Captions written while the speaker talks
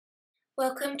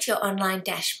Welcome to your online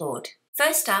dashboard.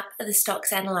 First up are the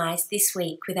stocks analysed this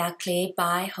week with our clear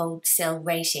buy, hold, sell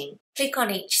rating. Click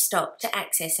on each stock to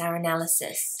access our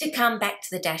analysis. To come back to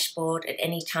the dashboard at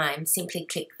any time, simply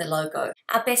click the logo.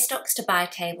 Our best stocks to buy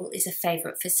table is a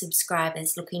favourite for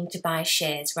subscribers looking to buy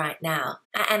shares right now.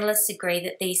 Our analysts agree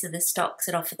that these are the stocks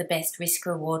that offer the best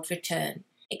risk-reward return.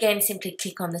 Again, simply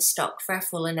click on the stock for our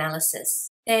full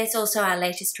analysis. There's also our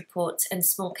latest reports and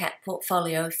small cap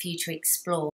portfolio for you to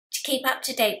explore. To keep up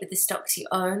to date with the stocks you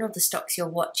own or the stocks you're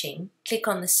watching, click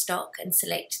on the stock and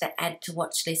select the Add to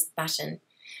Watchlist button.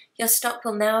 Your stock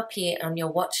will now appear on your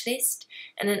watch list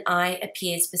and an eye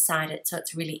appears beside it, so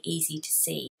it's really easy to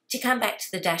see. To come back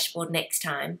to the dashboard next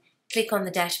time, click on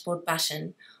the dashboard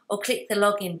button or click the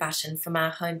login button from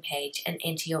our homepage and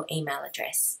enter your email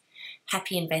address.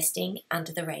 Happy investing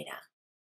under the radar.